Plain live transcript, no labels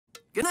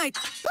Good night.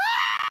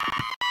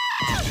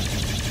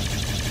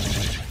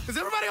 Is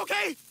everybody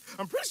okay?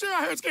 I'm pretty sure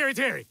I heard Scary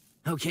Terry.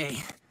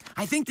 Okay,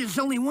 I think there's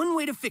only one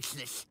way to fix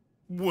this.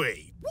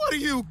 Wait, what do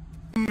you...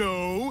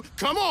 No,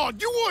 come on,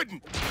 you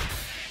wouldn't!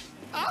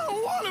 I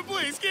don't want to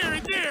play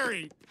Scary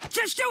Terry!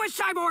 Just do it,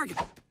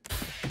 Cyborg!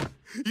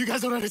 You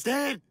guys don't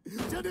understand?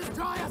 To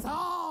destroy us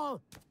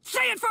all!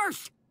 Say it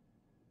first!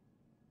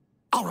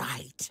 All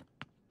right.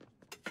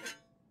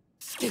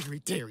 Scary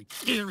Terry,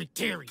 Scary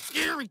Terry,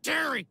 Scary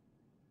Terry!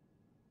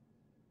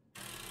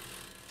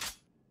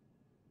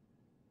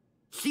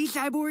 See,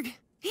 Cyborg?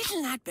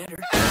 Isn't that better?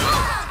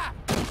 Ah!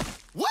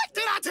 What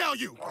did I tell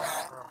you?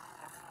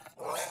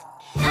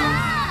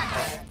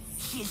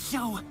 She's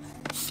so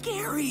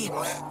scary.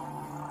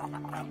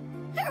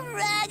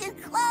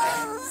 Ragged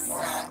clothes.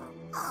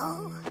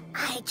 Oh,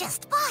 I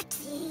just bought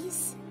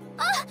these.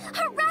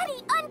 Her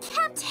ratty,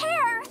 unkempt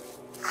hair.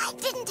 I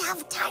didn't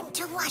have time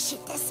to wash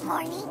it this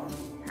morning.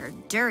 Her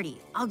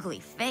dirty, ugly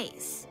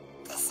face.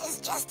 This is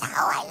just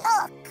how I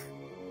look.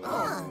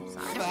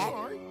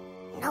 Sorry.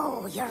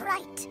 No, you're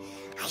right.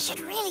 I should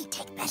really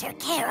take better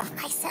care of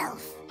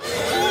myself.